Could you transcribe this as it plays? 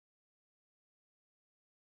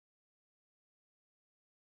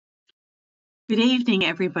Good evening,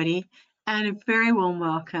 everybody, and a very warm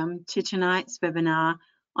welcome to tonight's webinar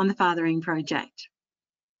on the Fathering Project.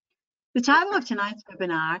 The title of tonight's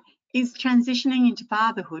webinar is Transitioning into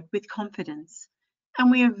Fatherhood with Confidence, and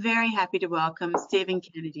we are very happy to welcome Stephen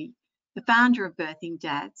Kennedy, the founder of Birthing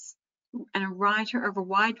Dads and a writer of a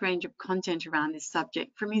wide range of content around this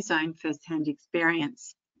subject from his own first-hand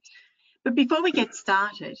experience. But before we get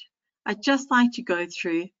started, I'd just like to go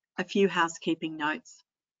through a few housekeeping notes.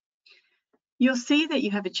 You'll see that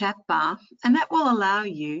you have a chat bar, and that will allow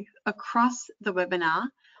you across the webinar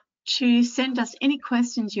to send us any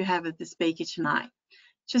questions you have of the speaker tonight.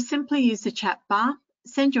 Just simply use the chat bar,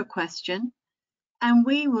 send your question, and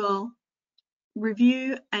we will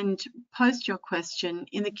review and post your question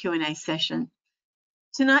in the Q&A session.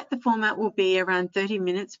 Tonight, the format will be around 30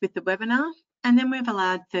 minutes with the webinar, and then we've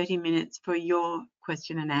allowed 30 minutes for your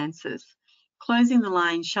question and answers, closing the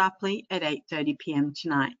line sharply at 8:30 p.m.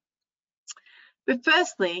 tonight. But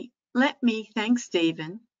firstly, let me thank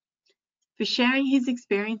Stephen for sharing his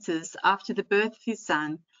experiences after the birth of his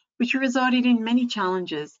son, which resulted in many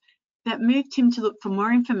challenges that moved him to look for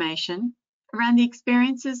more information around the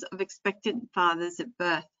experiences of expectant fathers at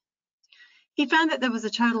birth. He found that there was a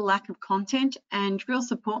total lack of content and real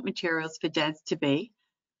support materials for dads-to-be,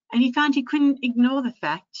 and he found he couldn't ignore the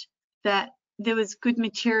fact that there was good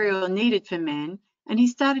material needed for men, and he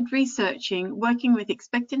started researching, working with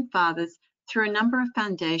expectant fathers through a number of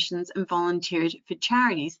foundations and volunteered for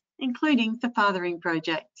charities, including the Fathering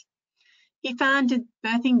Project. He founded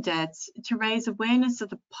Birthing Dads to raise awareness of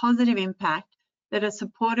the positive impact that a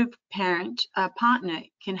supportive partner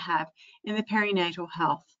can have in the perinatal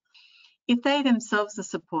health, if they themselves are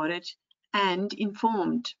supported and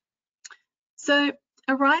informed. So,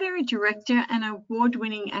 a writer, a director, and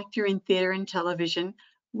award-winning actor in theatre and television,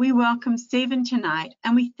 we welcome Stephen tonight,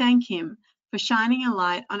 and we thank him for shining a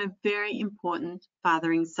light on a very important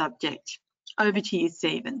fathering subject. Over to you,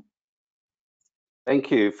 Stephen.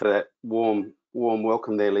 Thank you for that warm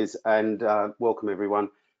welcome there, Liz, and welcome everyone.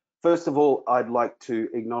 First of all, I'd like to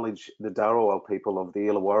acknowledge the Dharawal people of the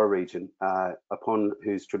Illawarra region, upon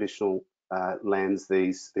whose traditional lands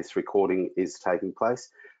this recording is taking place.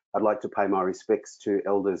 I'd like to pay my respects to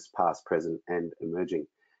elders past, present, and emerging.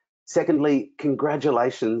 Secondly,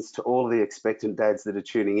 congratulations to all of the expectant dads that are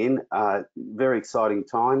tuning in. Very exciting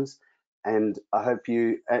times, and I hope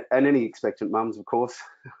you, and any expectant mums, of course,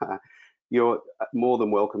 you're more than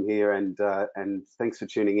welcome here, and thanks for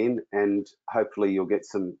tuning in, and hopefully you'll get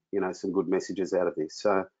some good messages out of this.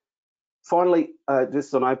 So finally,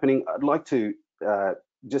 just on opening, I'd like to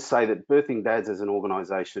just say that Birthing Dads as an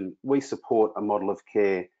organisation, we support a model of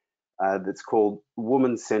care that's called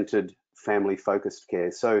woman-centred family-focused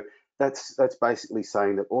care. So that's basically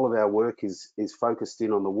saying that all of our work is focused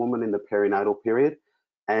in on the woman in the perinatal period,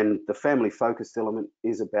 and the family-focused element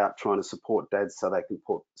is about trying to support dads so they can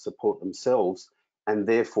support themselves and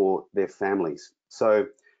therefore their families. So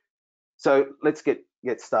let's get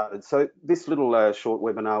started. So this little short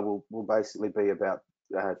webinar will basically be about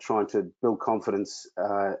trying to build confidence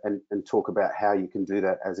and talk about how you can do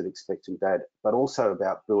that as an expectant dad, but also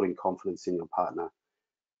about building confidence in your partner.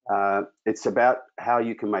 It's about how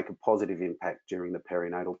you can make a positive impact during the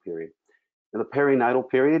perinatal period. Now, the perinatal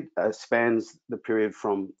period spans the period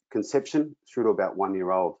from conception through to about 1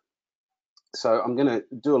 year old. So I'm going to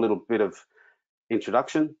do a little bit of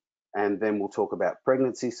introduction, and then we'll talk about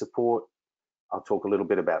pregnancy support. I'll talk a little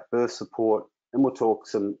bit about birth support, and we'll talk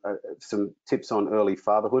some tips on early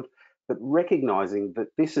fatherhood, but recognizing that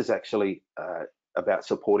this is actually about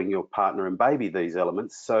supporting your partner and baby, these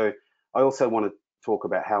elements. So I also want to talk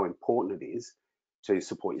about how important it is to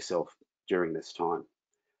support yourself during this time.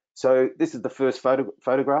 So this is the first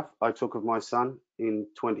photograph I took of my son in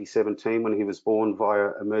 2017 when he was born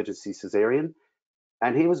via emergency cesarean,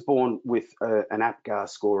 and he was born with an APGAR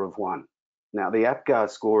score of 1. Now, the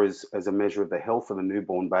APGAR score is as a measure of the health of a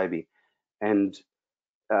newborn baby, and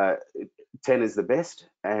 10 is the best,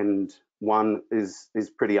 and 1 is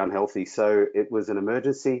pretty unhealthy. So it was an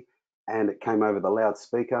emergency, and it came over the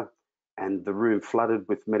loudspeaker, and the room flooded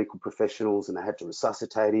with medical professionals, and they had to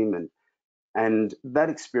resuscitate him, and that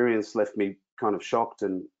experience left me kind of shocked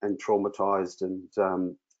and traumatized,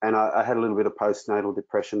 and I had a little bit of postnatal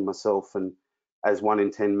depression myself, and as 1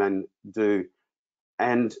 in 10 men do.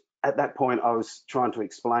 And at that point, I was trying to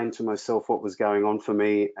explain to myself what was going on for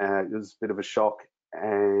me. It was a bit of a shock,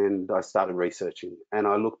 and I started researching, and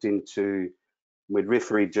I looked into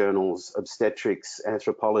midwifery journals, obstetrics,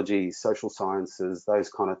 anthropology, social sciences, those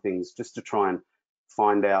kind of things, just to try and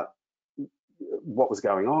find out what was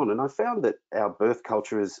going on. And I found that our birth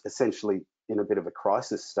culture is essentially in a bit of a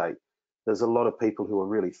crisis state. There's a lot of people who are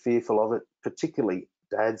really fearful of it, particularly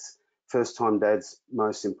dads, first-time dads,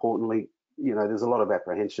 most importantly. You know, there's a lot of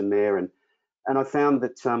apprehension there. And I found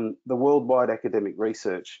that the worldwide academic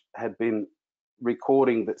research had been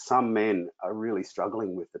recording that some men are really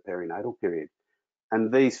struggling with the perinatal period.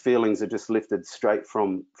 And these feelings are just lifted straight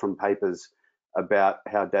from papers about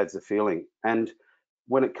how dads are feeling. And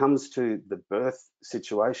when it comes to the birth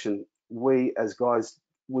situation, we as guys,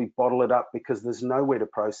 we bottle it up because there's nowhere to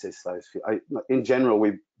process those. In general,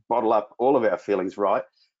 we bottle up all of our feelings, right?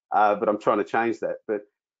 But I'm trying to change that.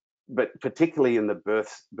 But particularly in the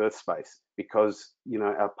birth space, because you know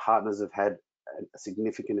our partners have had a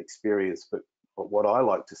significant experience. But what I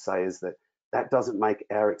like to say is that that doesn't make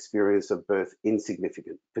our experience of birth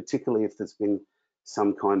insignificant, particularly if there's been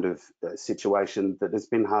some kind of situation that has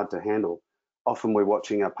been hard to handle. Often we're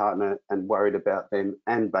watching our partner and worried about them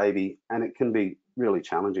and baby, and it can be really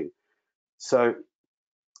challenging. So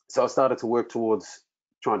I started to work towards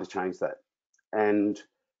trying to change that. And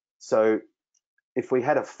so if we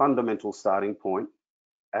had a fundamental starting point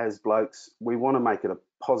as blokes, we want to make it a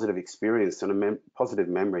positive experience and a positive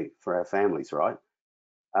memory for our families, right?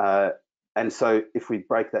 And so if we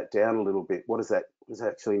break that down a little bit, what does that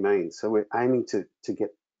actually mean? So we're aiming to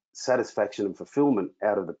get satisfaction and fulfillment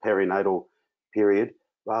out of the perinatal period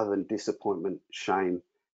rather than disappointment, shame,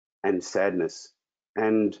 and sadness.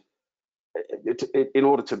 And in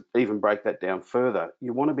order to even break that down further,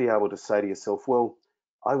 you want to be able to say to yourself, well,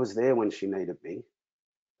 I was there when she needed me.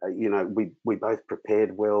 You know, we both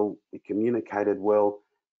prepared well, we communicated well,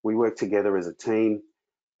 we worked together as a team,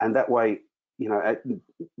 and that way, you know,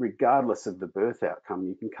 regardless of the birth outcome,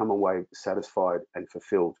 you can come away satisfied and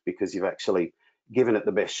fulfilled because you've actually given it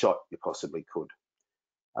the best shot you possibly could.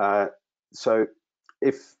 So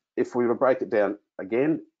if we were to break it down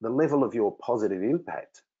again, the level of your positive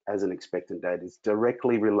impact as an expectant dad is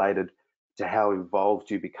directly related to how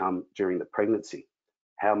involved you become during the pregnancy,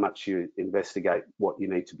 how much you investigate what you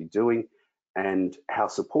need to be doing, and how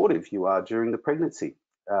supportive you are during the pregnancy.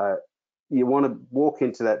 You want to walk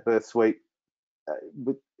into that birth suite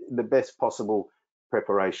with the best possible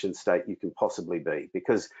preparation state you can possibly be,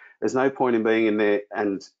 because there's no point in being in there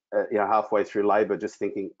and you know, halfway through labor just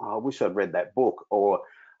thinking, oh, I wish I'd read that book, or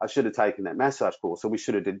I should have taken that massage course, or we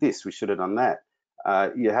should have did this, we should have done that.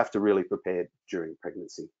 You have to really prepare during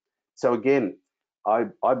pregnancy. So again,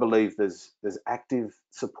 I believe there's active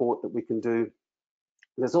support that we can do.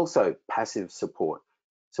 There's also passive support.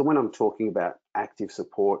 So when I'm talking about active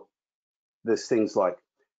support, there's things like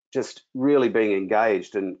just really being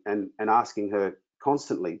engaged and asking her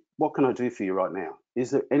constantly, what can I do for you right now?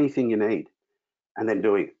 Is there anything you need? And then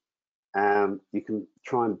doing it. You can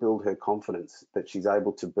try and build her confidence that she's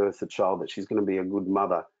able to birth a child, that she's going to be a good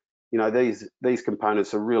mother. You know, these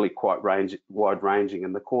components are really quite wide ranging,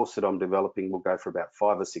 and the course that I'm developing will go for about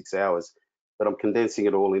 5 or 6 hours, but I'm condensing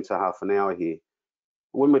it all into half an hour here.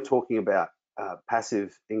 When we're talking about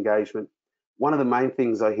passive engagement, one of the main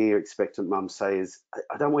things I hear expectant mums say is,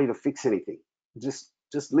 I don't want you to fix anything, just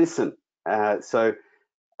listen. So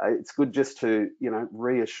it's good just to, you know,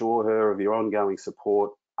 reassure her of your ongoing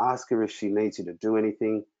support, ask her if she needs you to do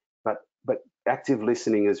anything, but active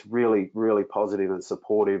listening is really, really positive and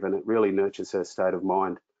supportive, and it really nurtures her state of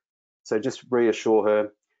mind. So just reassure her.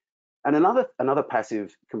 And another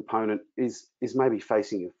passive component is maybe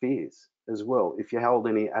facing your fears as well. If you held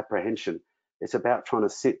any apprehension, it's about trying to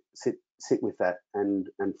sit with that and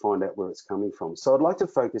find out where it's coming from. So I'd like to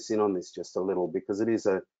focus in on this just a little, because it is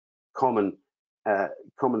a common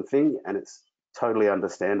thing, and it's totally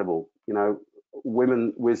understandable. You know,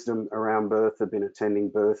 women wisdom around birth have been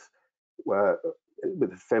attending birth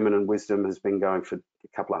with feminine wisdom has been going for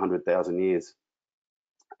a couple of 100,000 years.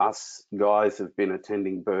 Us guys have been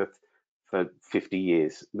attending birth for 50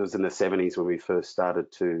 years. It was in the 70s when we first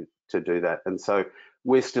started to do that, and so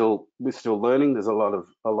we're still learning. There's a lot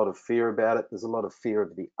of fear about it. There's a lot of fear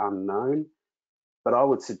of the unknown. But I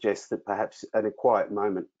would suggest that perhaps at a quiet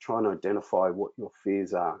moment, try and identify what your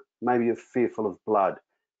fears are. Maybe you're fearful of blood.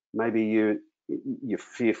 Maybe you're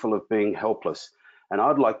fearful of being helpless. And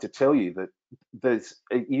I'd like to tell you that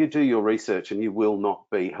you do your research and you will not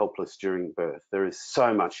be helpless during birth. There is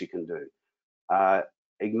so much you can do.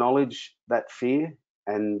 Acknowledge that fear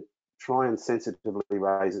and try and sensitively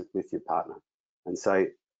raise it with your partner and say,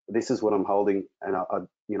 this is what I'm holding, and I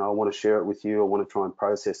want to share it with you. I want to try and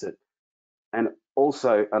process it. And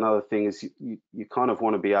also another thing is you kind of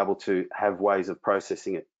want to be able to have ways of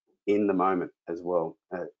processing it in the moment as well,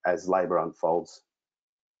 as labor unfolds.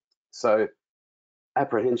 So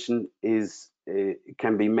apprehension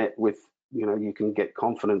can be met with, you know, you can get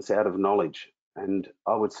confidence out of knowledge. And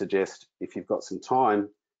I would suggest, if you've got some time,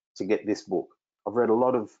 to get this book. I've read a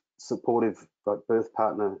lot of supportive birth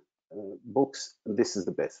partner books. This is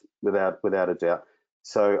the best, without a doubt.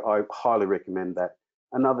 So I highly recommend that.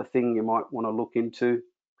 Another thing you might want to look into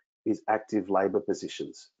is active labour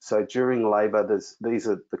positions. So during labour, these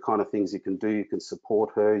are the kind of things you can do. You can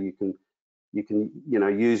support her. You can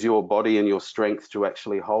use your body and your strength to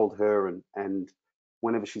actually hold her, and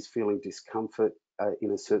whenever she's feeling discomfort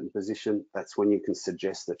in a certain position, that's when you can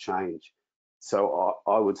suggest the change. So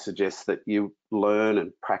I would suggest that you learn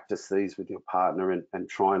and practice these with your partner, and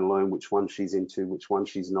try and learn which one she's into, which one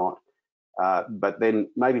she's not. But then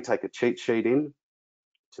maybe take a cheat sheet in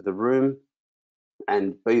to the room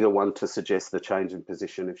and be the one to suggest the change in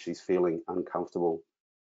position if she's feeling uncomfortable.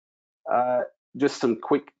 Just some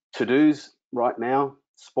quick to-dos right now.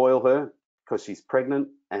 Spoil her, because she's pregnant,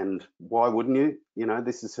 and why wouldn't you?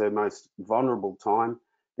 This is her most vulnerable time.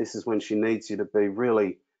 This is when she needs you to be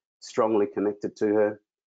really strongly connected to her.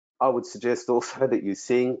 I would suggest also that you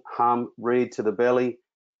sing, hum, read to the belly,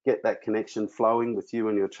 get that connection flowing with you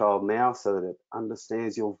and your child now, so that it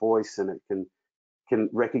understands your voice and it can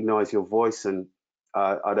recognize your voice. And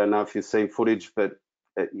I don't know if you've seen footage, but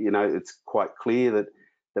it's quite clear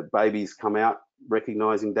that babies come out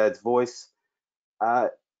recognizing dad's voice.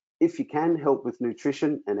 If you can, help with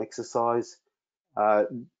nutrition and exercise.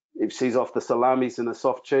 If she's off the salamis and the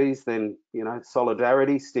soft cheese, then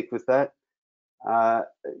solidarity, stick with that.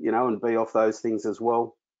 And be off those things as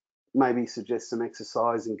well. Maybe suggest some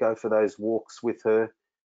exercise and go for those walks with her,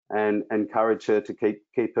 and encourage her to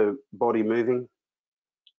keep her body moving.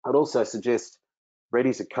 I'd also suggest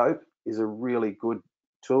Ready to Cope is a really good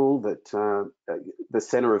tool that the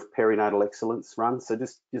Centre of Perinatal Excellence runs. So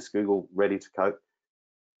just Google Ready to Cope,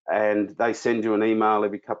 and they send you an email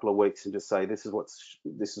every couple of weeks and just say, this is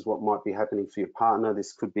what might be happening for your partner.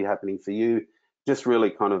 This could be happening for you. Just really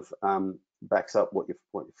kind of backs up what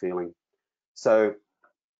you're feeling. So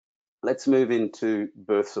let's move into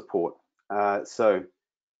birth support. So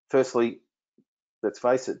firstly, let's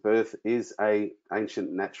face it, birth is an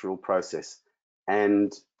ancient natural process,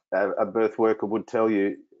 and a birth worker would tell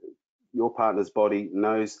you your partner's body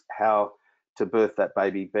knows how to birth that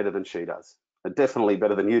baby better than she does. Definitely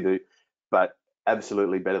better than you do, but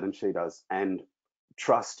absolutely better than she does. And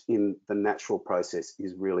trust in the natural process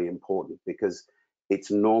is really important, because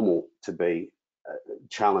it's normal to be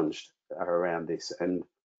challenged around this. And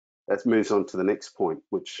that moves on to the next point,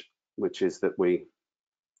 which is that we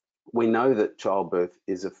know that childbirth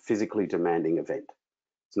is a physically demanding event.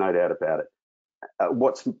 There's no doubt about it.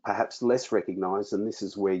 What's perhaps less recognized, and this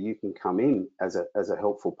is where you can come in as a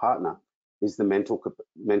helpful partner, is the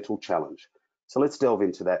mental challenge. So let's delve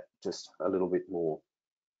into that just a little bit more.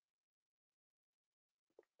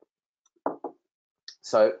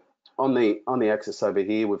 So on the axis over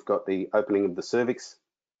here, we've got the opening of the cervix,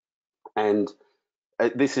 and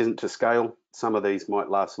this isn't to scale. Some of these might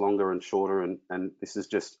last longer and shorter, and this is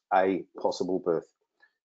just a possible birth.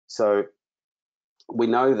 So we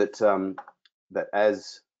know that that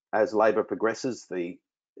as labour progresses, the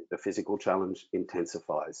physical challenge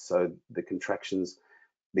intensifies. So the contractions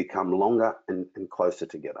become longer and closer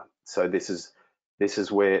together. So this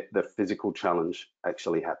is where the physical challenge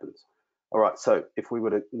actually happens. All right, so if we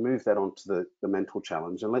were to move that onto the mental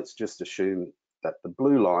challenge, and let's just assume that the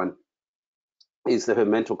blue line is her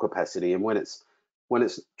mental capacity, and when it's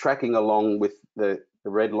tracking along with the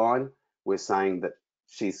red line, we're saying that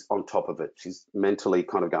she's on top of it. She's mentally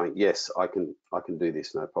kind of going, yes, I can do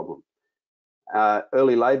this, no problem.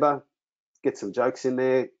 Early labour, get some jokes in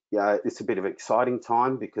there. Yeah, it's a bit of an exciting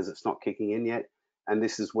time because it's not kicking in yet, and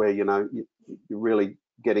this is where you're really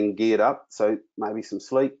getting geared up. So maybe some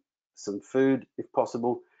sleep, some food if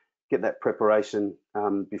possible. Get that preparation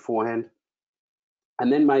beforehand,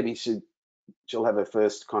 and then maybe she'll have her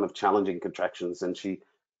first kind of challenging contractions, and she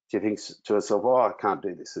thinks to herself, oh, I can't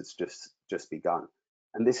do this, it's just begun.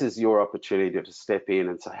 And this is your opportunity to step in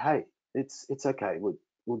and say, hey, it's okay,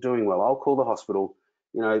 we're doing well, I'll call the hospital,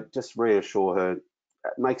 just reassure her,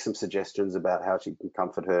 make some suggestions about how she can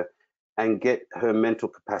comfort her, and get her mental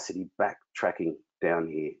capacity back tracking down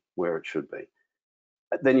here where it should be.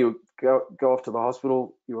 Then you go off to the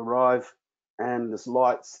hospital, you arrive, and there's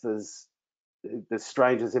lights, there's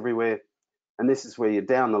strangers everywhere. And this is where you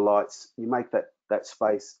down the lights, you make that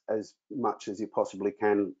space as much as you possibly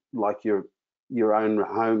can, like your own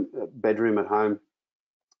home bedroom at home,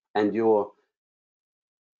 and you're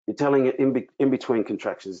telling it in between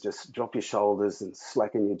contractions, just drop your shoulders and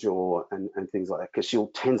slacken your jaw and things like that, because she'll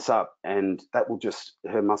tense up, and that will just,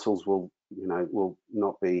 her muscles will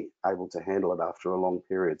not be able to handle it after a long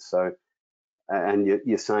period. So, and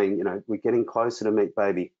you're saying, we're getting closer to meet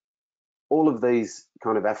baby. all of these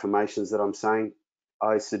kind of affirmations that I'm saying,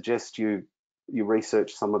 I suggest you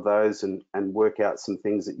research some of those and work out some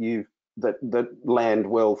things that land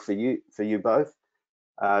well for you both.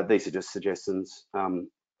 These are just suggestions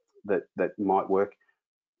that might work.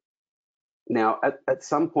 Now, at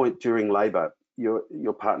some point during labour,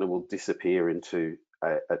 your partner will disappear into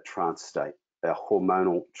a trance state, a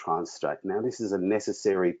hormonal trance state. Now, this is a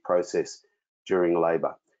necessary process during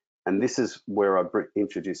labour. And this is where I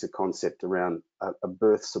introduce a concept around a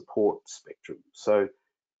birth support spectrum. So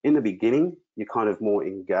in the beginning, you're kind of more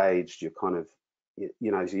engaged, you're kind of,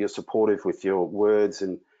 you're supportive with your words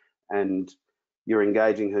and you're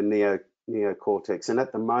engaging her neocortex. And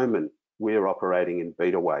at the moment, we're operating in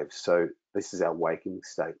beta waves. So this is our waking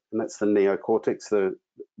state. And that's the neocortex,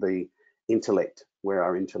 the intellect, where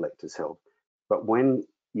our intellect is held. But when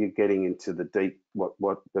you're getting into the deep, what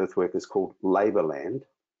birth workers call labour land,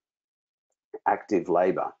 active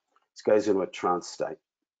labour, it goes into a trance state.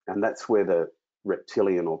 And that's where the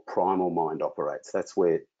reptilian or primal mind operates. That's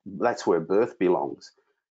where birth belongs.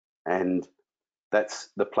 And that's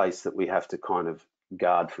the place that we have to kind of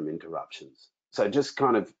guard from interruptions. So just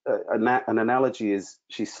kind of an analogy is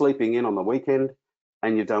she's sleeping in on the weekend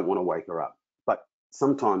and you don't want to wake her up. But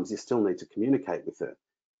sometimes you still need to communicate with her.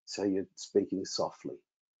 So you're speaking softly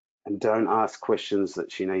and don't ask questions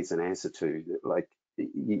that she needs an answer to. Like,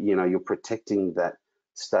 you're protecting that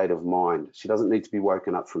state of mind. She doesn't need to be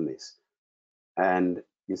woken up from this. And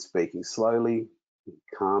you're speaking slowly,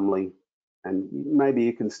 calmly, and maybe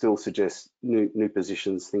you can still suggest new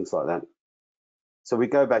positions, things like that. So we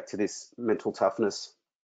go back to this mental toughness.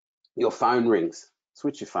 Your phone rings,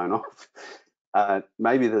 switch your phone off.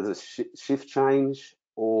 Maybe there's a shift change,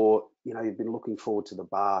 or you've been looking forward to the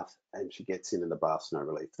bath and she gets in and the bath's no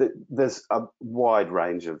relief. There's a wide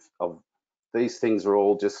range of these things are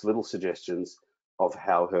all just little suggestions of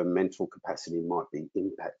how her mental capacity might be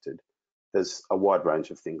impacted. There's a wide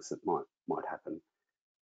range of things that might happen.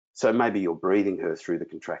 So maybe you're breathing her through the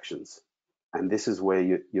contractions. And this is where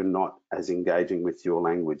you're not as engaging with your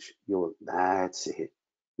language. That's it.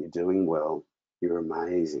 You're doing well. You're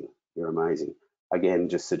amazing. You're amazing. Again,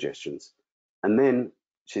 just suggestions. And then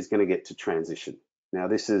she's going to get to transition. Now,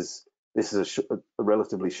 this is a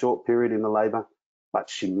relatively short period in the labour, but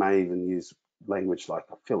she may even use language like,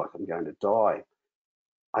 I feel like I'm going to die.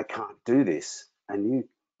 I can't do this. And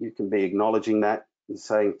you can be acknowledging that and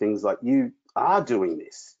saying things like, you are doing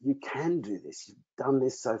this. You can do this. You've done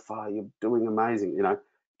this so far. You're doing amazing.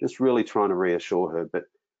 Just really trying to reassure her.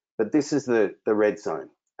 But this is the red zone.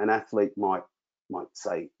 An athlete might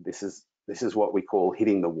say this is what we call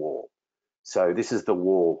hitting the wall. So this is the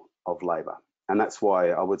wall of labour. And that's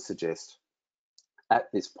why I would suggest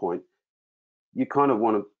at this point, you kind of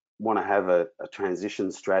want to have a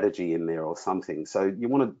transition strategy in there or something. So you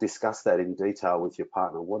want to discuss that in detail with your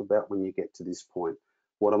partner. What about when you get to this point?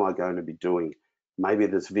 What am I going to be doing? Maybe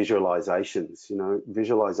there's visualizations.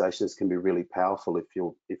 Visualizations can be really powerful if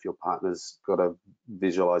your partner's got a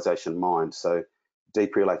visualization mind. So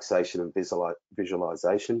deep relaxation and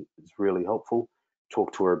visualization is really helpful.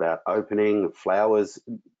 Talk to her about opening, flowers.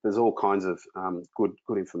 There's all kinds of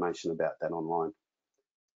good information about that online.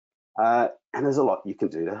 And there's a lot you can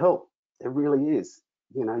do to help. There really is.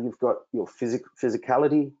 You've got your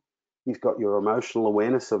physicality, you've got your emotional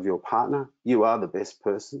awareness of your partner. You are the best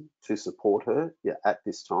person to support her at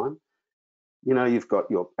this time. You've got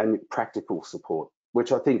your practical support,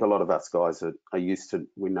 which I think a lot of us guys are used to.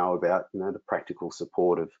 We know about, the practical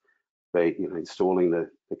support of installing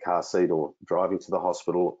the car seat or driving to the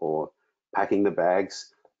hospital or packing the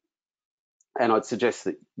bags. And I'd suggest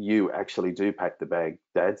that you actually do pack the bag,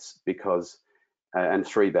 dads, because, and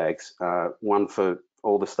 3 bags, one for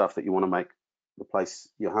all the stuff that you want to replace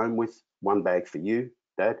your home with, 1 bag for you,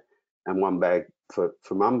 dad, and 1 bag for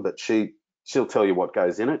mum, but she'll tell you what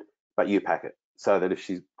goes in it, but you pack it, so that if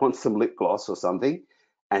she wants some lip gloss or something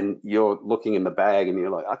and you're looking in the bag and you're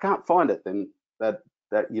like, I can't find it, then that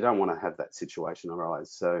you don't want to have that situation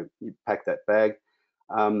arise. So you pack that bag.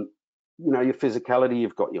 Your physicality,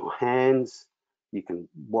 you've got your hands, you can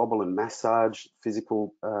wobble and massage,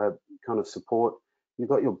 physical kind of support. You've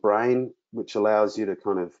got your brain, which allows you to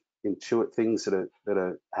kind of intuit things that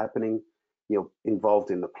are happening. You're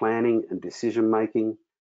involved in the planning and decision making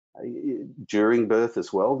during birth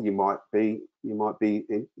as well. You might be.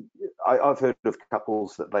 I've heard of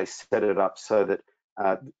couples that they set it up so that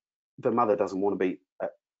the mother doesn't want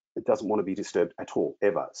to be disturbed at all,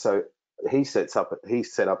 ever. So he set up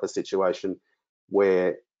a situation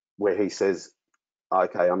where he says,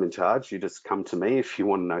 okay, I'm in charge. You just come to me if you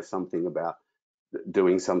want to know something about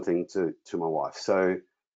doing something to my wife. So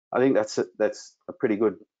I think that's a pretty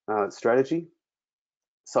good strategy.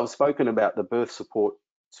 So I've spoken about the birth support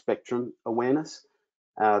spectrum awareness.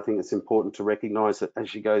 I think it's important to recognize that as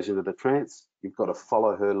she goes into the trance, you've got to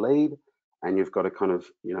follow her lead and you've got to kind of,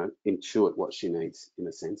 intuit what she needs in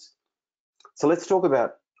a sense. So let's talk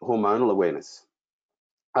about hormonal awareness.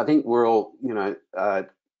 I think we're all,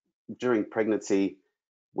 during pregnancy,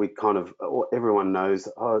 we kind of, everyone knows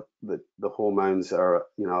that the hormones are,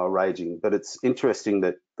 are raging, but it's interesting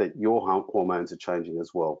that your hormones are changing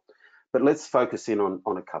as well. But let's focus in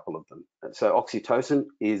on a couple of them. So oxytocin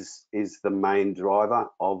is the main driver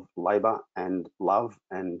of labor and love,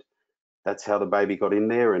 and that's how the baby got in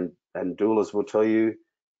there. And doulas will tell you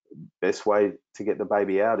best way to get the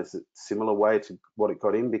baby out is a similar way to what it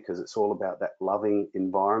got in, because it's all about that loving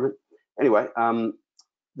environment. Anyway,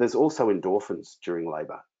 there's also endorphins during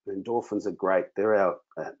labor. Endorphins are great. They're our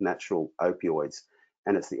natural opioids,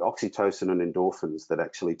 and it's the oxytocin and endorphins that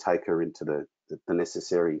actually take her into the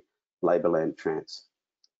necessary laborland trance.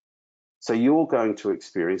 So you're going to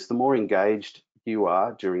experience, the more engaged you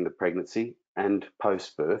are during the pregnancy and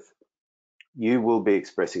post-birth, you will be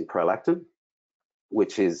expressing prolactin,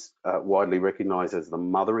 which is widely recognized as the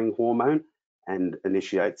mothering hormone and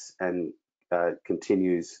initiates and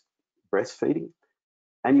continues breastfeeding.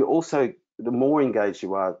 And you also, the more engaged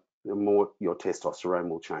you are, the more your testosterone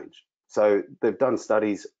will change. So they've done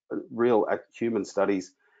studies, real human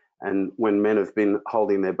studies, and when men have been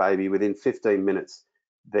holding their baby, within 15 minutes,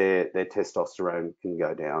 their testosterone can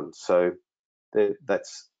go down. So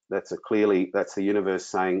that's the universe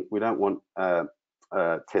saying we don't want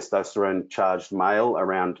testosterone charged male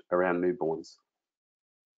around newborns.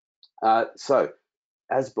 So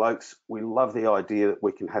as blokes, we love the idea that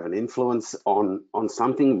we can have an influence on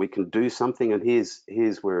something, we can do something, and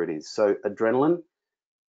here's where it is. So adrenaline,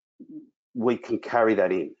 we can carry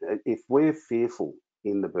that in. If we're fearful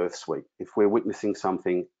in the birth suite, if we're witnessing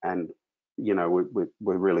something and we're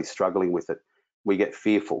really struggling with it, we get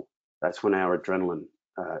fearful. That's when our adrenaline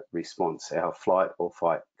response, our flight or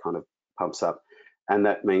fight kind of pumps up, and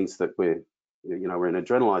that means that we're in an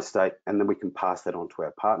adrenalized state, and then we can pass that on to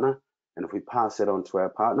our partner. And if we pass that on to our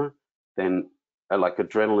partner, then like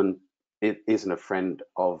adrenaline, it isn't a friend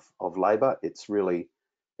of labor. It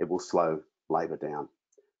will slow labor down.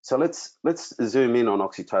 So let's zoom in on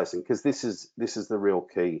oxytocin, because this is the real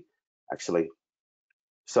key, actually.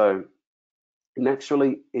 So it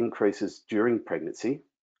naturally increases during pregnancy,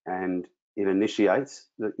 and it initiates.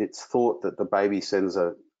 It's thought that the baby sends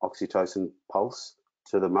a oxytocin pulse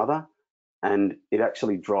to the mother, and it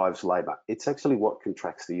actually drives labor. It's actually what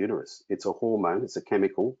contracts the uterus. It's a hormone, it's a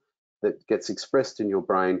chemical that gets expressed in your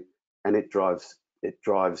brain, and it drives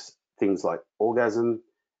things like orgasm.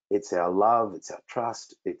 It's our love, it's our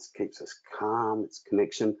trust, it keeps us calm, it's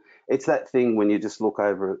connection. It's that thing when you just look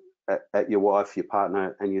over at your wife, your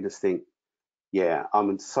partner, and you just think, yeah,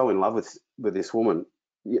 I'm so in love with this woman.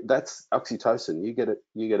 That's oxytocin. You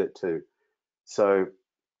get it too. So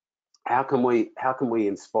how can we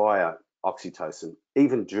inspire oxytocin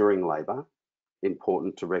even during labor?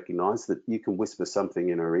 Important to recognize that you can whisper something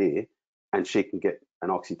in her ear and she can get an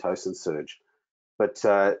oxytocin surge. But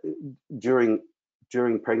during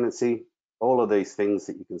pregnancy, all of these things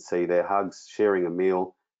that you can see there, hugs, sharing a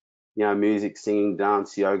meal, music, singing,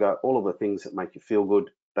 dance, yoga, all of the things that make you feel good,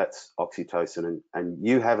 that's oxytocin, and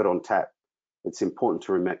you have it on tap. It's important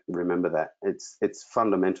to remember that. It's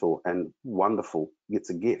fundamental and wonderful. It's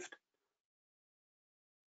a gift.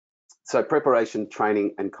 So preparation,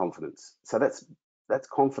 training, and confidence. So that's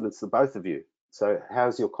confidence to both of you. So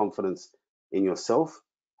how's your confidence in yourself?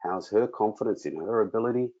 How's her confidence in her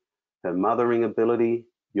ability, her mothering ability,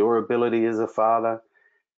 your ability as a father,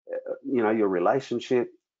 your relationship?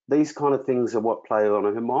 These kind of things are what play on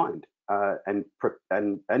her mind, and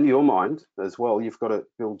your mind as well. You've got to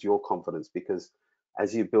build your confidence, because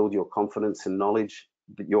as you build your confidence and knowledge,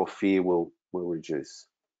 your fear will reduce.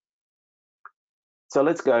 So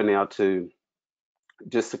let's go now to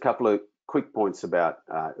just a couple of quick points about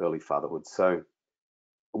early fatherhood. So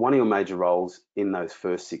one of your major roles in those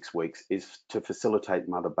first 6 weeks is to facilitate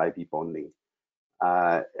mother-baby bonding.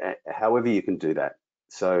 However you can do that.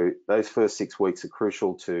 So those first 6 weeks are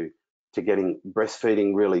crucial to getting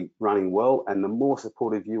breastfeeding really running well. And the more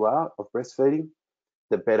supportive you are of breastfeeding,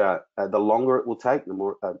 the better, the longer it will take,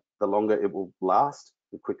 the longer it will last,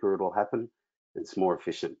 the quicker it will happen. It's more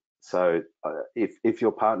efficient. So if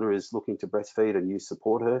your partner is looking to breastfeed and you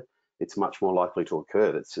support her, it's much more likely to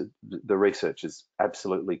occur. The research is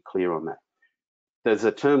absolutely clear on that. There's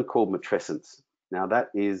a term called matrescence. Now that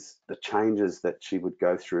is the changes that she would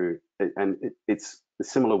go through, and it's a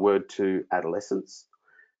similar word to adolescence.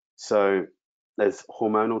 So there's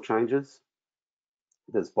hormonal changes,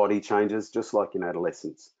 There's body changes, just like in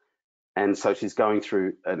adolescence. And so she's going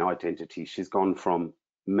through an identity. She's gone from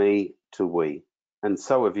me to we, and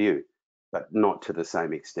so have you, but not to the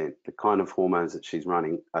same extent. The kind of hormones that she's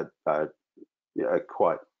running are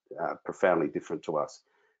quite profoundly different to us.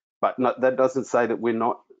 But that doesn't say that we're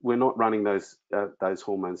not running those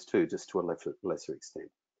hormones too, just to a lesser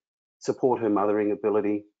extent. Support her mothering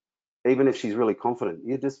ability, even if she's really confident.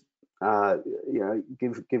 You just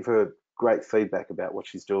give her great feedback about what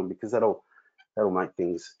she's doing, because that'll make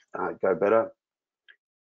things go better.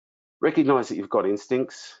 Recognize that you've got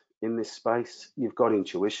instincts in this space. You've got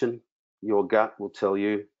intuition. Your gut will tell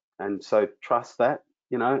you, and so trust that,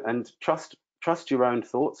 and trust your own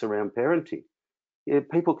thoughts around parenting. Yeah,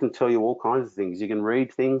 people can tell you all kinds of things. You can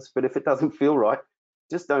read things, but if it doesn't feel right,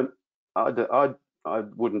 just don't. I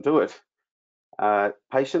wouldn't do it.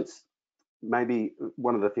 Patience, maybe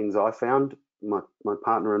one of the things I found. My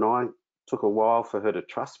partner and I, took a while for her to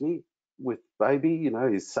trust me with baby,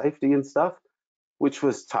 his safety and stuff, which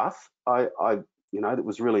was tough. It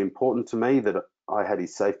was really important to me that I had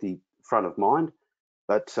his safety front of mind,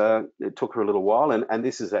 but it took her a little while. And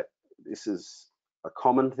this is a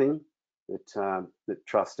common thing, that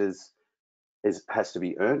trust has to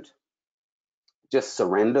be earned. Just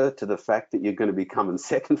surrender to the fact that you're going to be coming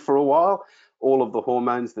second for a while. All of the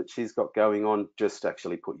hormones that she's got going on just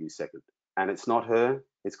actually put you second. And it's not her.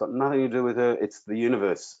 It's got nothing to do with her. It's the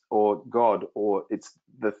universe or God, or it's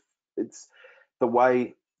the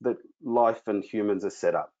way that life and humans are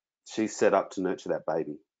set up. She's set up to nurture that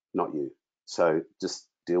baby, not you. So just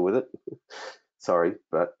deal with it. Sorry,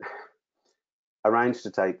 but arrange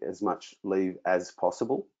to take as much leave as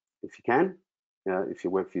possible if you can. If you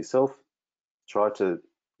work for yourself, try to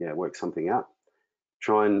work something out.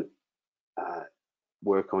 Try and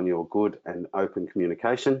work on your good and open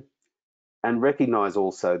communication, and recognize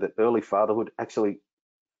also that early fatherhood, actually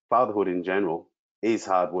fatherhood in general, is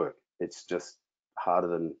hard work. It's just harder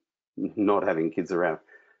than not having kids around,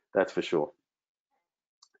 that's for sure.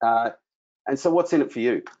 And so what's in it for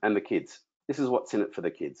you and the kids? This is what's in it for the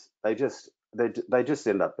kids. They just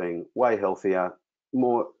end up being way healthier,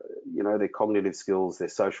 more, their cognitive skills, their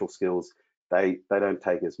social skills, they don't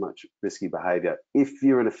take as much risky behavior. If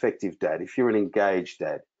you're an effective dad, if you're an engaged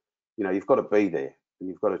dad, you've got to be there, and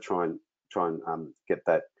you've got to try and get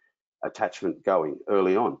that attachment going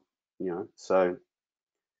early on. So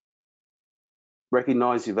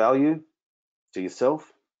recognize your value to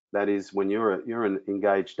yourself. That is, when you're an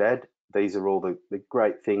engaged dad, these are all the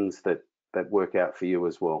great things that work out for you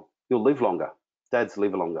as well. You'll live longer. Dads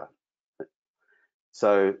live longer.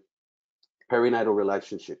 So perinatal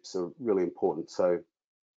relationships are really important. So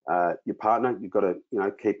your partner, you've got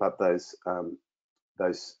to keep up those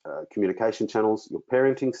communication channels, your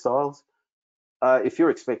parenting styles. If you're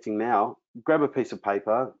expecting now, grab a piece of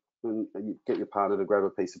paper and you get your partner to grab a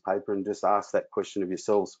piece of paper and just ask that question of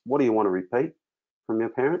yourselves. What do you want to repeat from your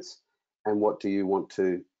parents, and what do you want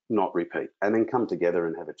to not repeat? And then come together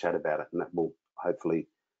and have a chat about it, and that will hopefully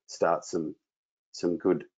start some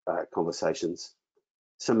good conversations.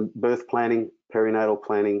 Some birth planning, perinatal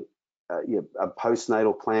planning, a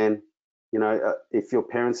postnatal plan. If your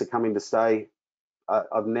parents are coming to stay,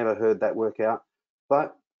 I've never heard that work out,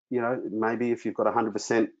 but maybe if you've got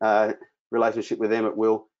 100% relationship with them, it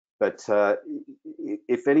will. But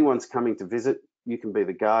if anyone's coming to visit, you can be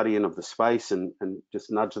the guardian of the space and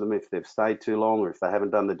just nudge them if they've stayed too long, or if they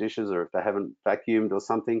haven't done the dishes, or if they haven't vacuumed or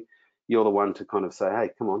something. You're the one to kind of say, hey,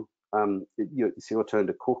 come on, it's your turn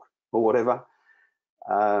to cook or whatever.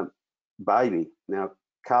 Baby, now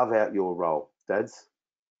carve out your role, dads.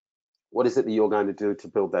 What is it that you're going to do to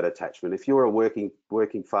build that attachment? If you're a working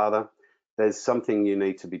father, there's something you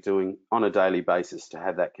need to be doing on a daily basis to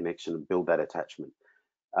have that connection and build that attachment.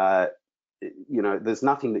 There's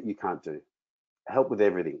nothing that you can't do. Help with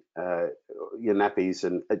everything, your nappies,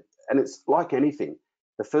 and it's like anything.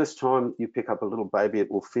 The first time you pick up a little baby,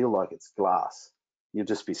 it will feel like it's glass. You'll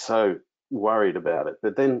just be so worried about it.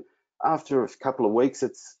 But then after a couple of weeks,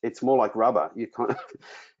 it's more like rubber.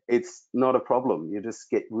 It's not a problem. You just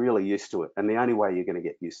get really used to it. And the only way you're going to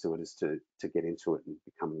get used to it is to get into it and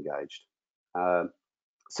become engaged.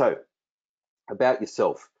 So about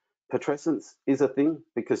yourself, putrescence is a thing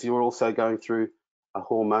because you're also going through a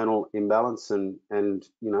hormonal imbalance, and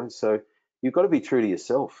so you've got to be true to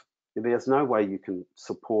yourself. There's no way you can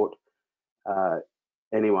support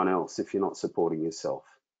anyone else if you're not supporting yourself.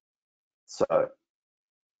 So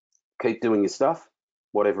keep doing your stuff,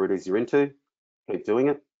 whatever it is you're into, keep doing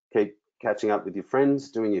it. Keep catching up with your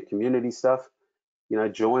friends, doing your community stuff.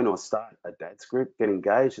 Join or start a dad's group, get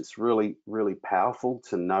engaged. It's really, really powerful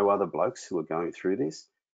to know other blokes who are going through this.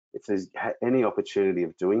 if there's any opportunity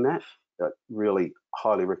of doing that, I really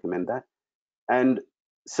highly recommend that. And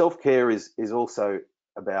self-care is also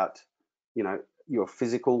about, you know, your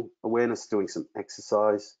physical awareness, doing some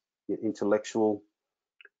exercise, your intellectual,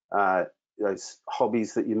 those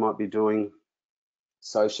hobbies that you might be doing,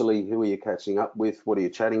 socially, who are you catching up with, what are you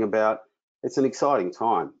chatting about. It's an exciting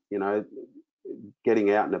time, you know.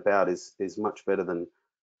 Getting out and about is much better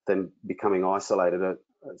than becoming isolated. A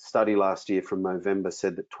study last year from November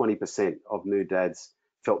said that 20% of new dads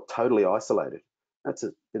felt totally isolated. That's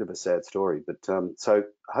a bit of a sad story, but so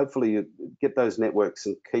hopefully you get those networks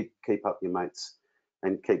and keep up your mates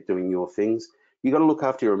and keep doing your things. You got to look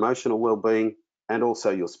after your emotional well-being and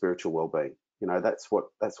also your spiritual well-being. You know, that's what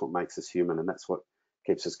makes us human, and that's what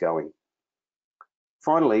keeps us going.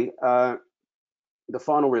 Finally, the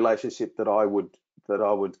final relationship that I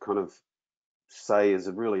would kind of say is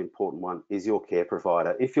a really important one is your care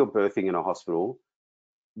provider. If you're birthing in a hospital,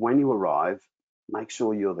 when you arrive, make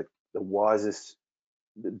sure you're the wisest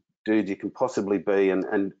dude you can possibly be,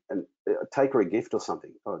 and take her a gift or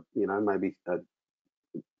something, or, you know, maybe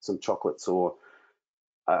some chocolates or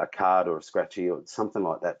a card or a scratchy or something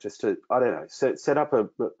like that, just to, I don't know, set up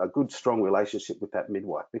a good strong relationship with that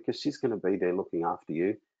midwife, because she's going to be there looking after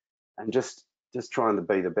you, and just trying to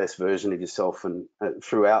be the best version of yourself and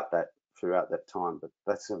throughout that time. But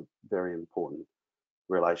that's a very important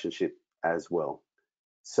relationship as well.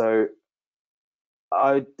 So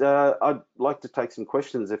I'd like to take some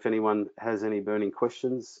questions if anyone has any burning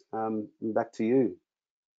questions. Back to you,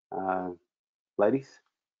 ladies.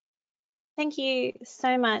 Thank you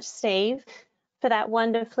so much, Steve, for that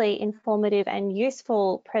wonderfully informative and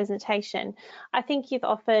useful presentation. I think you've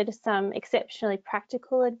offered some exceptionally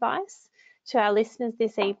practical advice to our listeners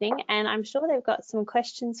this evening, and I'm sure they've got some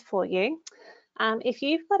questions for you. If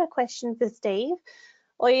you've got a question for Steve,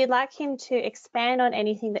 or you'd like him to expand on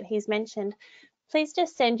anything that he's mentioned, please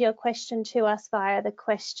just send your question to us via the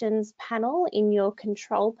questions panel in your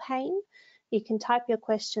control pane. You can type your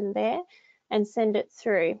question there and send it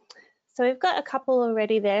through. So we've got a couple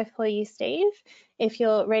already there for you, Steve, if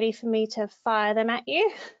you're ready for me to fire them at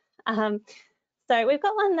you. So we've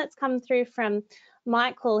got one that's come through from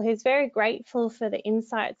Michael, who's very grateful for the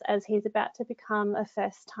insights as he's about to become a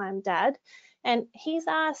first-time dad. And he's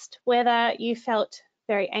asked whether you felt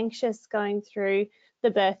very anxious going through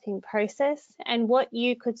the birthing process, and what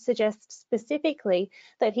you could suggest specifically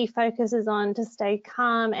that he focuses on to stay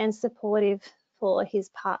calm and supportive for his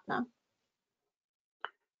partner.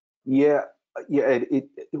 Yeah.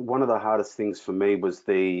 One of the hardest things for me was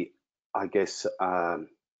I guess,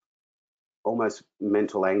 almost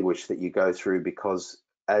mental anguish that you go through, because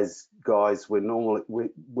as guys,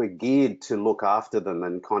 we're geared to look after them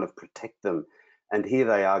and kind of protect them, and here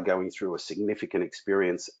they are going through a significant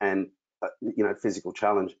experience and you know, physical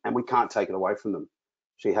challenge, and we can't take it away from them.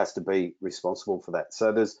 She has to be responsible for that.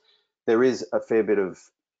 So there is a fair bit of,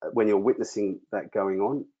 when you're witnessing that going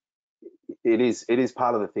on, it is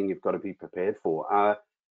part of the thing you've got to be prepared for.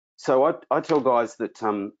 So I tell guys that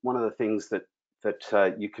one of the things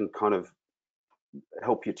that you can kind of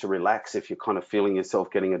help you to relax if you're kind of feeling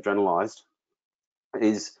yourself getting adrenalized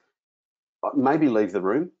is maybe leave the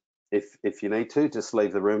room. If you need to, just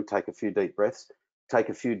leave the room, take a few deep breaths, take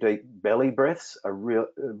a few deep belly breaths are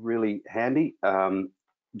really handy.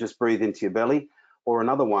 Just breathe into your belly. Or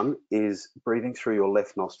another one is breathing through your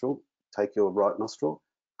left nostril. Take your right nostril,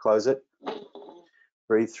 close it,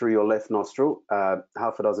 breathe through your left nostril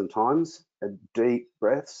half a dozen times, deep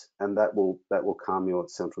breaths, and that will calm your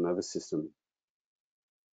central nervous system.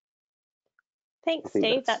 Thanks,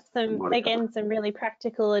 Steve. That's some really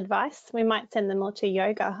practical advice. We might send them all to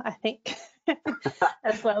yoga, I think,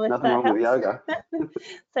 as well. Nothing wrong with yoga.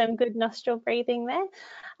 Some good nostril breathing there.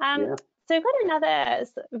 Yeah. So we've got another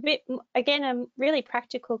bit, again, a really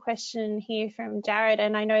practical question here from Jared.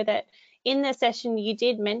 And I know that in the session you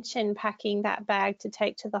did mention packing that bag to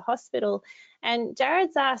take to the hospital. And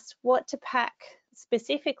Jared's asked what to pack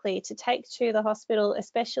specifically to take to the hospital,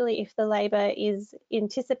 especially if the labour is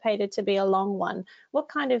anticipated to be a long one. What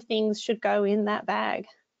kind of things should go in that bag?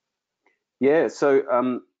 Yeah,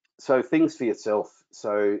 so things for yourself.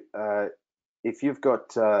 So if you've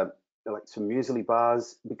got like some muesli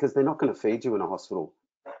bars, because they're not going to feed you in a hospital,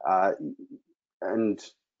 and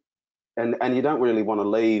you don't really want to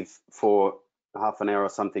leave for half an hour or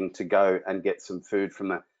something to go and get some food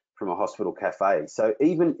from a hospital cafe. So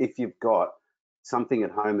even if you've got something at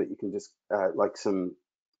home that you can just like the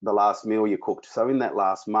last meal you cooked, so in that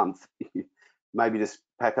last month, maybe just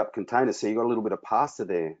pack up containers, so you got a little bit of pasta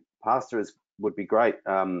there. Pasta would be great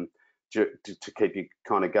to keep you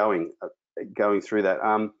kind of going through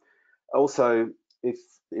that. Also, if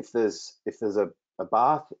there's a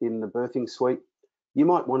bath in the birthing suite, you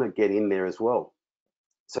might want to get in there as well.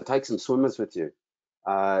 So take some swimmers with you,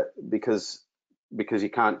 because you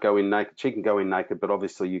can't go in naked. She can go in naked, but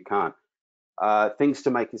obviously you can't. Things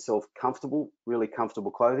to make yourself comfortable, really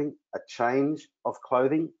comfortable clothing, a change of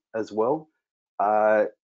clothing as well. I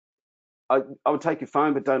would take your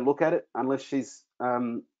phone, but don't look at it unless she's,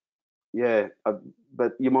 but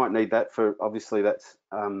you might need that for, obviously that's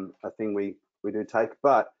a thing we do take.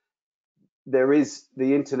 But the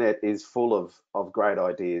internet is full of great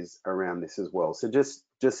ideas around this as well. So just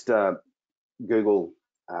Google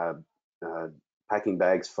packing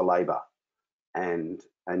bags for labour, and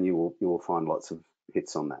you will find lots of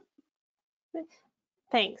hits on that.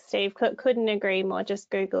 Thanks, Steve. Couldn't agree more. Just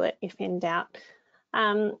Google it if in doubt.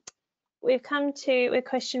 We've come to a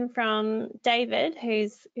question from David,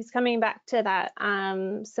 who's coming back to that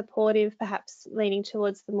supportive, perhaps leaning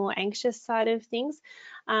towards the more anxious side of things.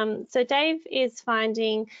 So Dave is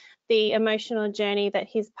finding the emotional journey that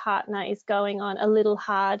his partner is going on a little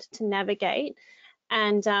hard to navigate.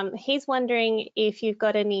 And he's wondering if you've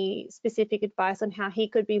got any specific advice on how he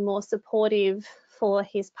could be more supportive for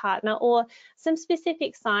his partner, or some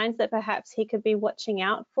specific signs that perhaps he could be watching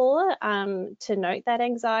out for to note that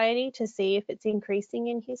anxiety, to see if it's increasing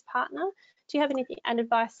in his partner. Do you have any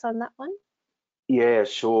advice on that one? Yeah,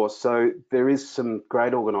 sure. So there is some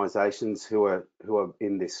great organisations who are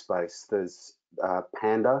in this space. There's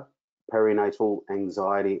Panda, Perinatal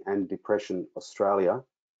Anxiety and Depression Australia.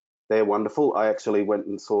 They're wonderful. I actually went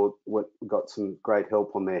and got some great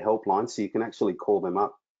help on their helpline, so you can actually call them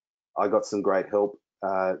up. I got some great help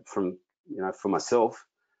for myself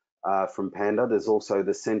from Panda. There's also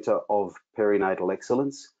the Centre of Perinatal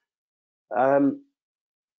Excellence.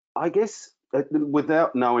 I guess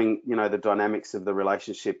without knowing, the dynamics of the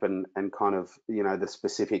relationship and kind of, the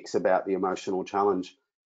specifics about the emotional challenge,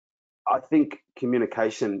 I think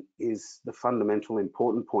communication is the fundamental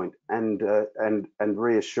important point, and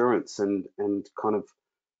reassurance and kind of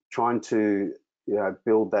trying to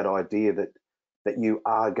build that idea that you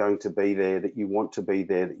are going to be there, that you want to be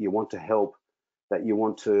there, that you want to help, that you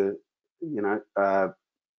want to, I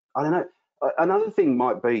don't know. Another thing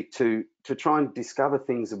might be to try and discover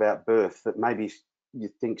things about birth that maybe you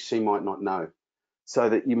think she might not know, so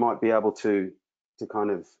that you might be able to kind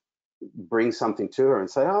of bring something to her and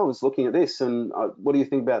say, oh, I was looking at this, and what do you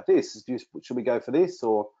think about this? Should we go for this?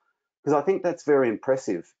 Or, because I think that's very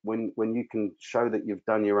impressive when you can show that you've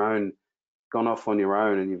done gone off on your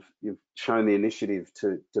own, and you've shown the initiative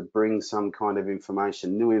to bring some kind of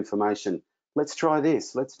information, new information. Let's try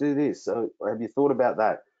this. Let's do this. So have you thought about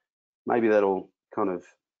that? Maybe that'll kind of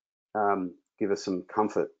give us some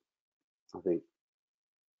comfort, I think.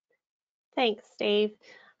 Thanks, Steve.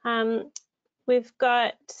 We've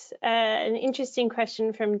got an interesting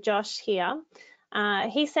question from Josh here.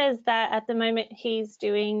 He says that at the moment he's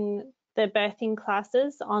doing the birthing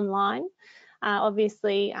classes online.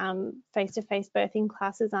 Obviously, face-to-face birthing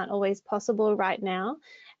classes aren't always possible right now.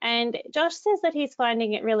 And Josh says that he's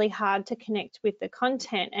finding it really hard to connect with the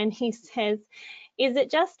content. And he says, is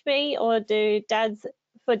it just me, or do dads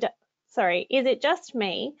is it just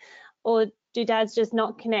me, or do dads just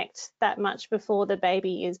not connect that much before the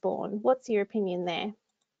baby is born? What's your opinion there?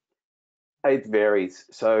 It varies.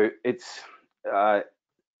 So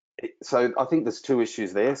so I think there's two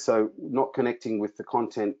issues there. So not connecting with the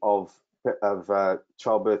content of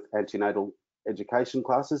childbirth antenatal education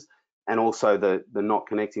classes, and also the not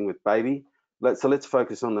connecting with baby. Let's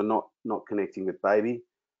focus on the not connecting with baby.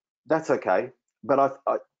 That's okay. But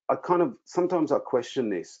I kind of, sometimes I question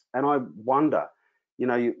this, and I wonder, you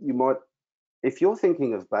might, if you're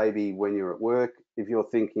thinking of baby when you're at work, if you're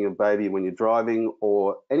thinking of baby when you're driving,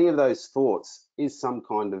 or any of those thoughts is some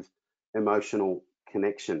kind of emotional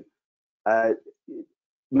connection.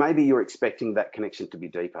 Maybe you're expecting that connection to be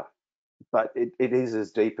deeper, but it is as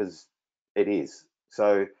deep as it is.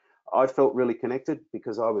 So I felt really connected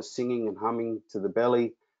because I was singing and humming to the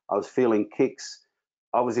belly. I was feeling kicks.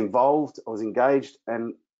 I was involved. I was engaged,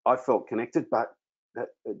 and I felt connected. But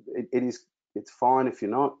it's fine if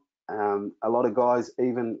you're not. A lot of guys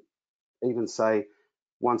even say,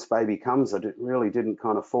 once baby comes, I really didn't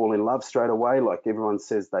kind of fall in love straight away like everyone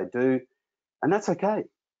says they do, and that's okay.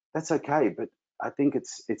 That's okay. But I think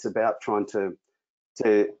it's about trying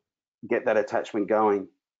to get that attachment going,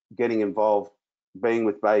 getting involved, being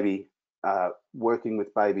with baby, working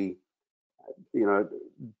with baby,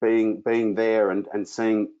 being there and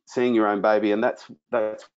seeing your own baby. And that's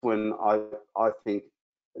when I think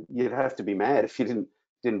you'd have to be mad if you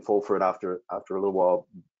didn't fall for it after a little while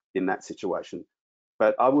in that situation.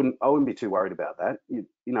 But I wouldn't be too worried about that.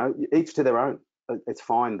 Each to their own. it's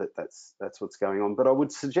fine that that's what's going on. But I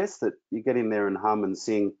would suggest that you get in there and hum and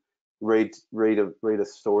sing, read a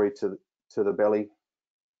story to the belly.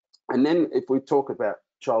 And then if we talk about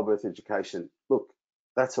childbirth education, look,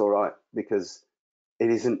 that's all right, because it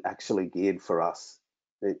isn't actually geared for us.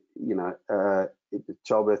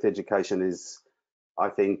 Childbirth education is, I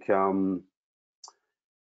think,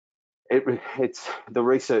 it's the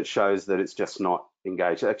research shows that it's just not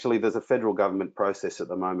engaged. Actually, there's a federal government process at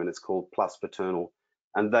the moment. It's called Plus Paternal,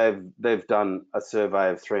 and they've done a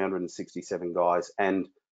survey of 367 guys and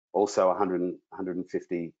also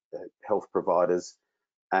 150 health providers.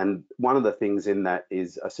 And one of the things in that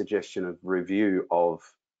is a suggestion of review of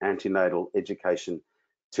antenatal education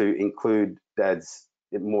to include dads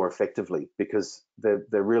more effectively, because they're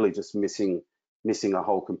really just missing a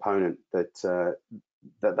whole component that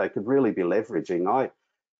they could really be leveraging.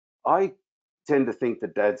 I tend to think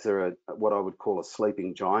that dads are what I would call a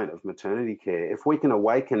sleeping giant of maternity care. If we can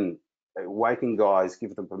awaken guys,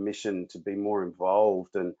 give them permission to be more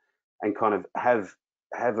involved and kind of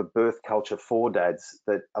have a birth culture for dads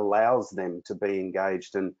that allows them to be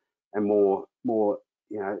engaged and more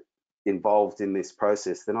involved in this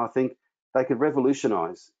process, then I think they could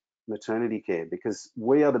revolutionize maternity care, because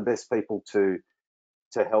we are the best people to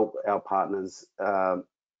help our partners,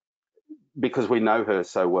 because we know her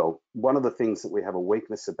so well. One of the things that we have a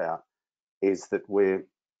weakness about is that we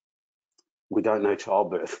don't know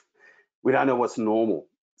childbirth. We don't know what's normal.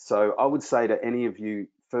 So I would say to any of you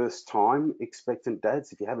first time expectant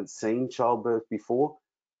dads, if you haven't seen childbirth before,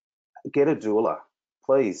 get a doula.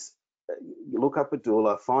 Please look up a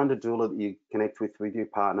doula, find a doula that you connect with your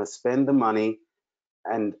partner, spend the money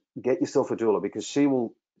and get yourself a doula, because she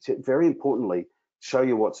will, very importantly, show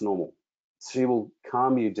you what's normal. She will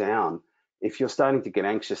calm you down. If you're starting to get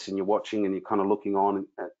anxious and you're watching and you're kind of looking on,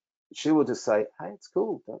 she will just say, hey, it's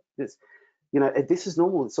cool. This is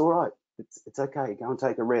normal. It's all right. It's okay. Go and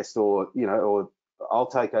take a rest, or I'll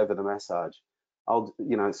take over the massage.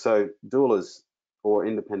 So doulas or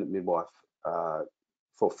independent midwife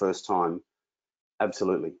for first time,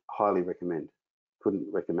 absolutely, highly recommend. Couldn't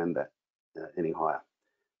recommend that any higher.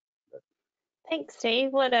 Thanks,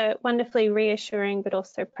 Steve. What a wonderfully reassuring but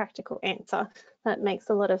also practical answer. That makes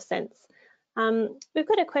a lot of sense. We've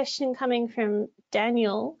got a question coming from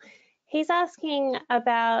Daniel. He's asking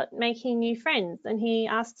about making new friends, and he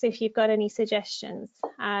asks if you've got any suggestions.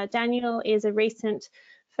 Daniel is a recent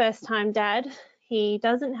first-time dad. He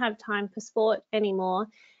doesn't have time for sport anymore,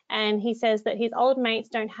 and he says that his old mates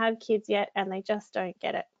don't have kids yet and they just don't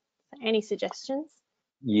get it. So any suggestions?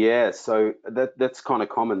 Yeah, so that's kind of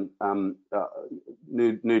common.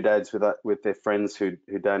 New dads with their friends who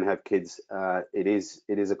don't have kids. It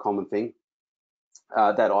is a common thing.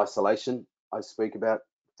 That isolation I speak about,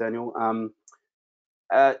 Daniel.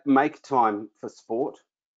 Make time for sport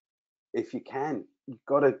if you can. You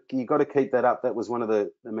got to keep that up. That was one of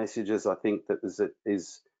the messages I think that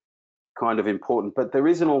is kind of important. But there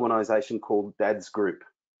is an organisation called Dad's Group,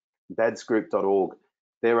 dadsgroup.org.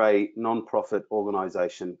 They're a non-profit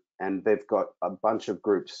organisation, and they've got a bunch of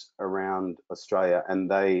groups around Australia,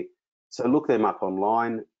 and so look them up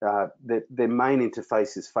online. Their main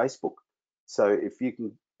interface is Facebook. So if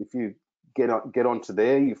you get onto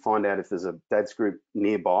there, you find out if there's a dad's group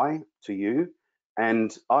nearby to you.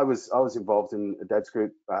 And I was involved in a dad's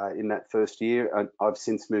group in that first year. I've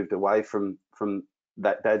since moved away from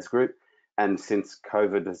that dad's group, and since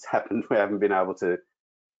COVID has happened, we haven't been able to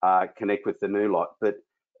connect with the new lot. But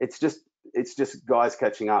it's just guys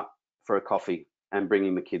catching up for a coffee and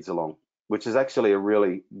bringing the kids along, which is actually a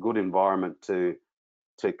really good environment to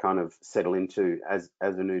kind of settle into as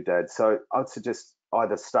a new dad. So I'd suggest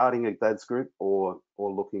either starting a dad's group or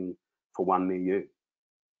looking for one near you.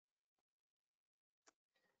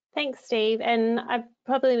 Thanks, Steve. And I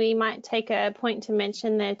probably might take a point to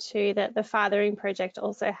mention there too that the Fathering Project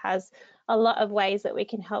also has a lot of ways that we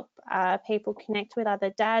can help people connect with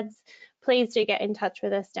other dads. Please do get in touch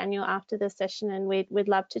with us, Daniel, after the session, and we'd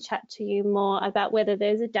love to chat to you more about whether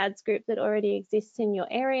there's a dad's group that already exists in your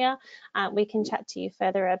area. We can chat to you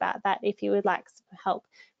further about that. If you would like some help,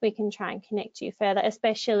 we can try and connect you further,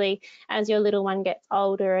 especially as your little one gets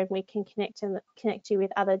older, and we can connect you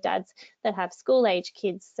with other dads that have school-age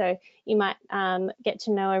kids. So you might get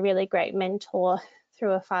to know a really great mentor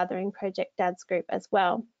through a Fathering Project Dads group as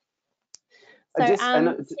well. So,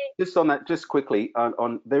 just on that, just quickly,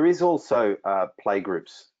 there is also play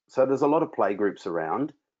groups. So there's a lot of play groups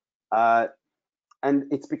around, and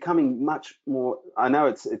it's becoming much more. I know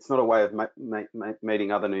it's not a way of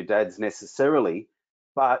meeting other new dads necessarily,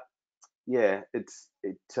 but yeah,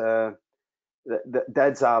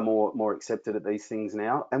 dads are more accepted at these things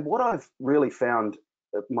now. And what I've really found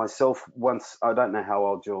myself, once, I don't know how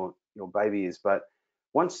old your baby is, but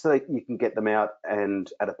once you can get them out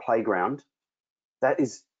and at a playground,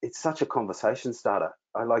 it's such a conversation starter.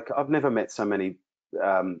 I've never met so many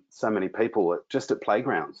people just at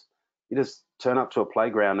playgrounds. You just turn up to a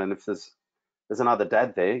playground, and if there's another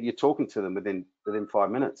dad there, you're talking to them within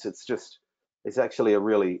 5 minutes. It's actually a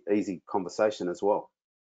really easy conversation as well,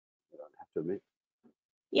 I don't have to admit.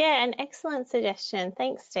 Yeah, an excellent suggestion.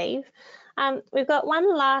 Thanks, Steve. We've got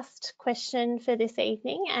one last question for this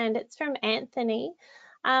evening, and it's from Anthony.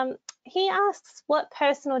 He asks, what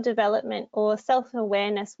personal development or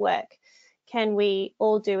self-awareness work can we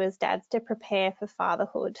all do as dads to prepare for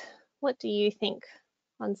fatherhood? What do you think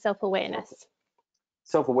on self-awareness?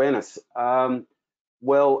 Self-awareness.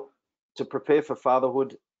 Well, to prepare for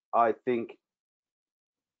fatherhood, I think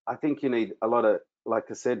you need a lot of, like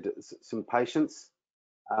I said, some patience.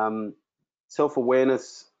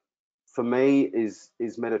 Self-awareness for me is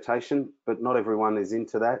meditation, but not everyone is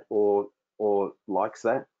into that or likes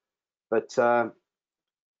that. But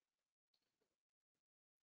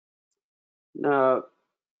no,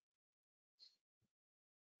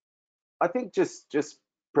 I think just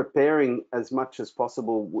preparing as much as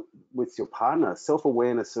possible with your partner.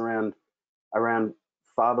 Self-awareness around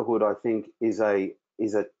fatherhood, I think, is a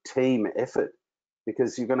team effort,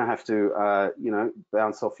 because you're going to have to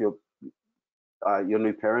bounce off your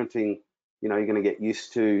new parenting. You're going to get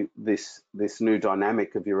used to this new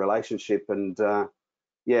dynamic of your relationship, and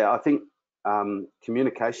I think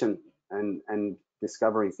communication and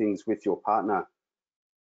discovering things with your partner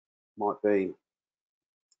might be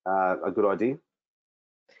a good idea.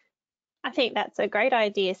 I think that's a great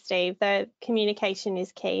idea, Steve. The communication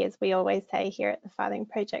is key, as we always say here at the Fathering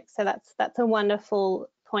Project. So that's a wonderful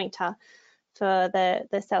pointer for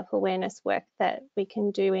the self-awareness work that we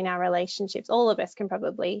can do in our relationships. All of us can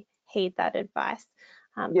probably heed that advice.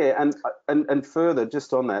 Yeah, and further,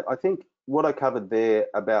 just on that, I think what I covered there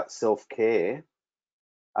about self-care,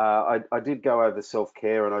 I did go over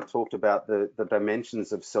self-care, and I talked about the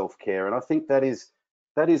dimensions of self-care, and I think that is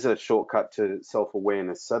a shortcut to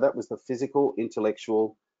self-awareness. So that was the physical,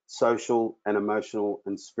 intellectual, social, and emotional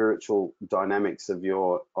and spiritual dynamics of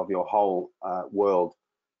your whole world.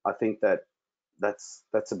 I think that's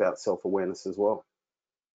about self-awareness as well.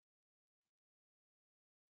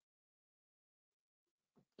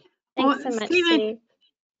 Thanks so much, Stephen, Steve.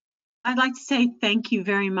 I'd like to say thank you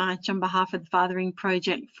very much on behalf of the Fathering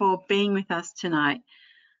Project for being with us tonight.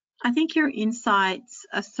 I think your insights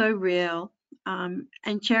are so real, and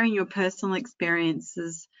sharing your personal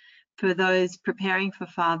experiences for those preparing for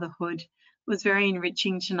fatherhood was very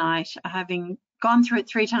enriching tonight. Having gone through it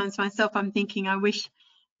 3 times myself, I'm thinking I wish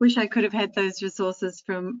I could have had those resources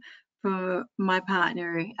from my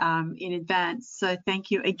partner in advance. So thank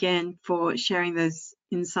you again for sharing those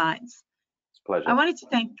insights. It's a pleasure. I wanted to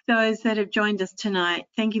thank those that have joined us tonight.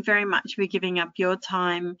 Thank you very much for giving up your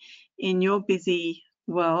time in your busy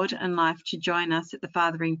world and life to join us at the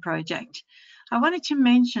Fathering Project. I wanted to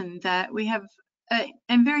mention that we have a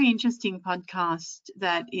very interesting podcast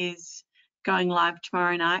that is going live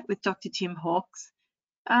tomorrow night with Dr. Tim Hawkes.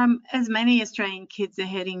 As many Australian kids are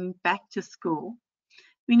heading back to school,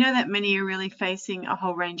 we know that many are really facing a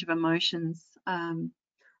whole range of emotions,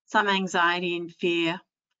 some anxiety and fear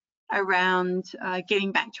around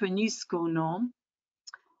getting back to a new school norm,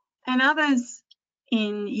 and others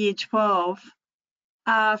in year 12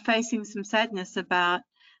 are facing some sadness about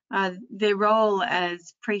their role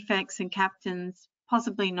as prefects and captains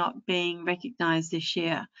possibly not being recognised this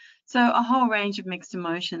year. So a whole range of mixed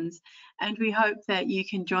emotions, and we hope that you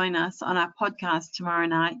can join us on our podcast tomorrow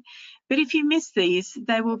night. But if you miss these,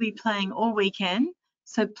 they will be playing all weekend,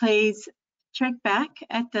 so please check back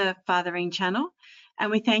at the Fathering channel. And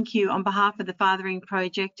we thank you on behalf of the Fathering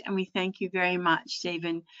Project, and we thank you very much,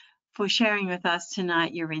 Stephen, for sharing with us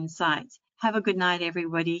tonight your insights. Have a good night,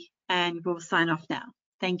 everybody, and we'll sign off now.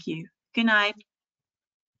 Thank you. Good night.